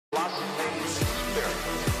Hello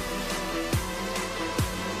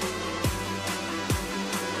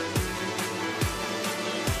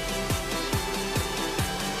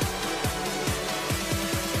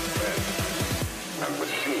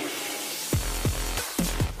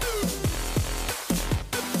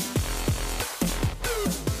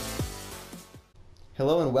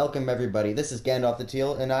and welcome everybody. This is Gandalf the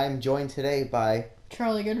Teal, and I'm joined today by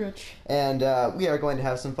Charlie Goodrich. And we are going to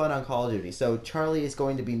have some fun on Call of Duty. So Charlie is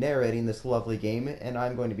going to be narrating this lovely game, and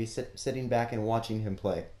I'm going to be sitting back and watching him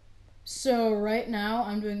play. So right now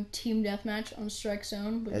I'm doing team deathmatch on Strike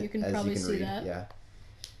Zone, but you can probably see that. Yeah.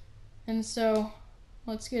 And so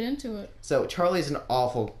let's get into it. So Charlie's an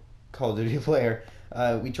awful Call of Duty player.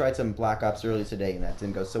 We tried some Black Ops earlier today, and that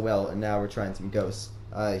didn't go so well. And now we're trying some Ghosts.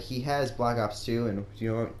 He has Black Ops 2, and do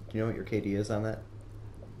you know what your KD is on that?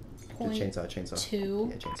 Chainsaw. 2.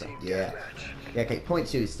 Yeah, chainsaw. Yeah. Yeah. Okay.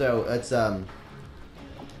 0.2. So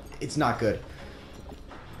it's not good.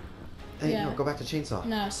 Hey, yeah. No, go back to chainsaw.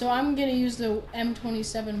 No. So I'm gonna use the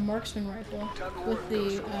M27 marksman rifle with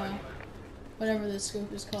the whatever this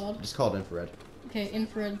scope is called. It's called infrared. Okay,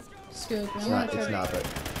 infrared scope. It's not. But.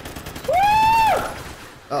 Woo!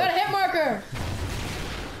 Oh. Got a hit marker.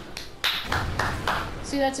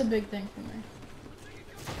 See, that's a big thing for me.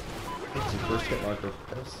 It's your first hit marker.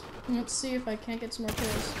 Let's see if I can't get some more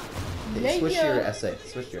kills. Hey, switch to your essay.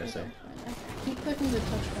 Switch to your essay. Okay. Keep clicking the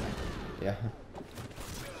touchpad. Yeah.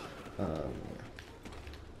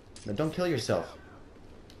 No, don't kill yourself.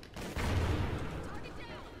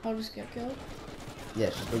 I'll just get killed? Yeah,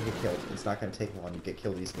 just go get killed. It's not going to take long. You get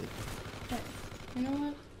killed easily. Hey, you know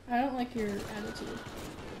what? I don't like your attitude.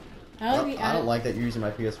 I don't like that you're using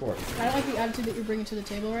my PS4. I don't like the attitude that you're bringing to the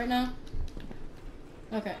table right now.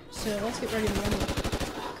 Okay, so let's get ready to run.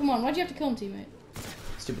 Come on, why'd you have to kill him, teammate?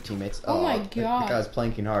 Stupid teammates. Oh my god. The guy was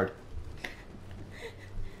planking hard.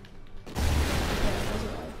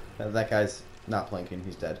 Okay, that guy's not planking.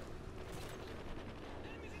 He's dead.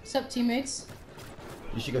 What's up, teammates?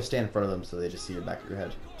 You should go stand in front of them so they just see the back of your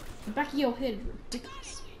head. The back of your head is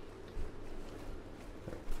ridiculous.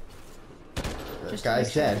 The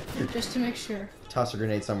guy's dead. Just to make sure. Toss a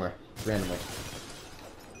grenade somewhere, randomly.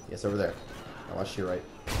 Yes, over there. Now watch to your right.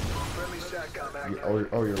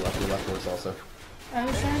 Your left works also. I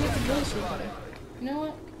was trying to get the build sheet better. You know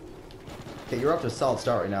what? Okay, you're up to a solid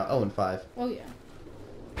start right now. 0-5. Oh yeah.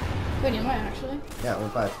 Wait, am I actually? Yeah,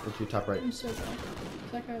 0-5. Look to your top right. I'm so bad.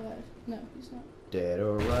 Is that guy alive? No, he's not. Dead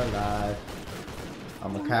or alive.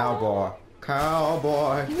 I'm a cowboy.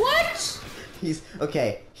 Cowboy. What? He's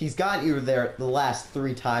okay. He's got you there the last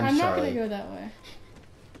 3 times, I'm not Charlie. gonna go that way.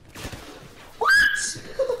 What?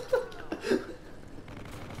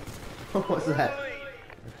 What was that?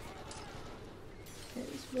 Okay,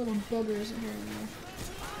 these little buggers in here anymore.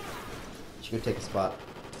 You should go take a spot.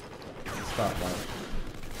 Spot one.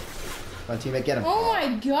 Come on, teammate, get him. Oh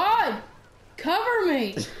my god! Cover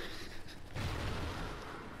me!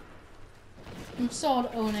 I'm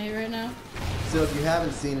solid 0-8 right now. So if you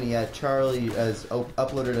haven't seen it yet, Charlie has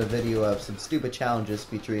uploaded a video of some stupid challenges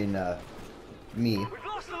featuring me,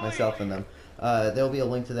 myself, and them. There will be a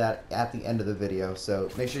link to that at the end of the video, so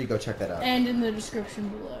make sure you go check that out. And in the description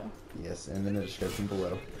below. Yes, and in the description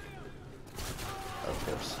below. Of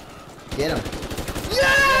course. Get him!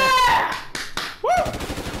 Yeah! Woo!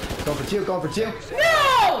 Going for 2, going for 2. No!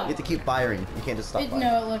 You have to keep firing. You can't just stop firing.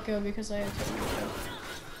 No, it let go because I had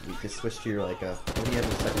to. You can switch to your, like, what do you have in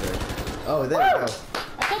the secondary? Oh, there you go.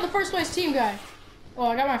 I killed the first place team guy. Oh,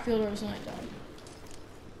 I got my field orders and I died.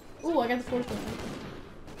 Ooh, I got the fourth one.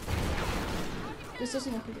 This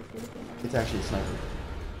doesn't look like a fourth one. It's actually a sniper.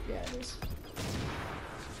 Yeah, it is.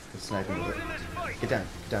 It's sniping with it. Get down,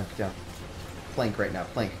 get down, get down. Plank right now,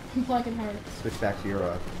 plank. I'm planking hard. Switch back to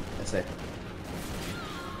your, essay.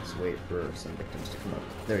 Just wait for some victims to come up.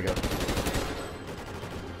 There you go.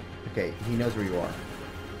 Okay, he knows where you are.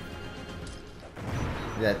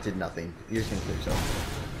 That did nothing. You're just gonna kill yourself.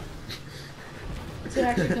 Did I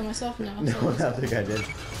actually kill myself? No. No, I don't think I did.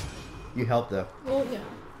 You helped though. Well, yeah.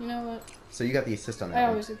 You know what? So you got the assist on that I one.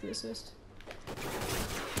 always get the assist.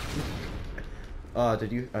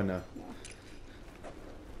 Did you? Oh, no.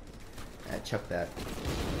 Chuck that.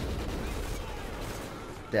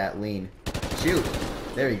 That lean. Shoot!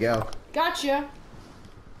 There you go. Gotcha!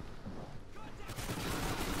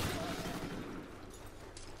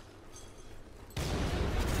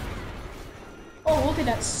 Oh, look at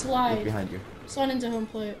that slide. Look behind you. Slide into home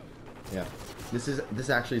plate. Yeah. This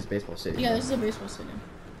actually is baseball stadium. Yeah, this is a baseball stadium.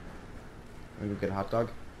 Wanna go get a hot dog?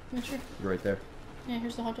 Yeah, sure. You're right there. Yeah,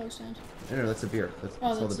 here's the hot dog stand. No, that's a beer. That's Oh,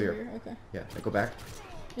 all that's the the beer. beer. Okay. Yeah, now go back.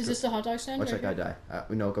 Is this the hot dog stand? Watch right that guy here?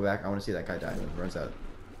 die. No, go back. I want to see that guy die when he runs out.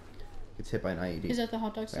 gets hit by an IED. Is that the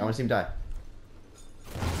hot dog Wait, I stand? want to see him die.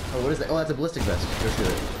 Oh, what is that? Oh, that's a ballistic vest. Go shoot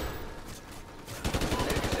it.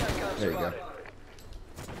 There you go.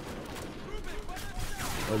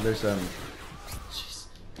 Oh, there's jeez,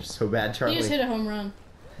 you're so bad, Charlie. He just hit a home run.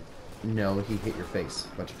 No, he hit your face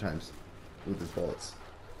a bunch of times with his bullets.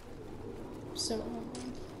 So a home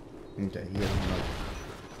run. Okay, he hit a home run.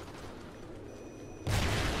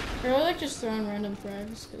 I really like just throwing random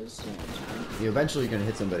frags because you know, it's fun. Eventually you're gonna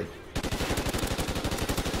hit somebody.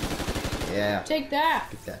 Yeah. Take that.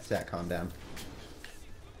 Get that SATCOM down.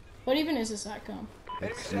 What even is a SATCOM?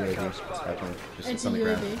 It's UAV. SATCOM. Just It's on a the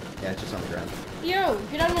ground. UAV. Yeah, it's just on the ground. Yo,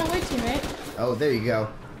 get out of my way, teammate. Oh, there you go.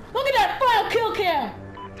 Look at that final kill cam.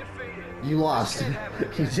 You lost.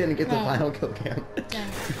 You didn't get the Oh. final kill cam. Damn.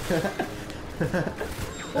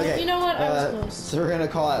 Well, Okay, you know what? I was close. So we're gonna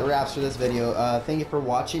call it wraps for this video. Thank you for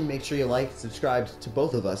watching. Make sure you like, subscribe to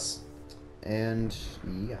both of us, and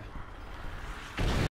yeah.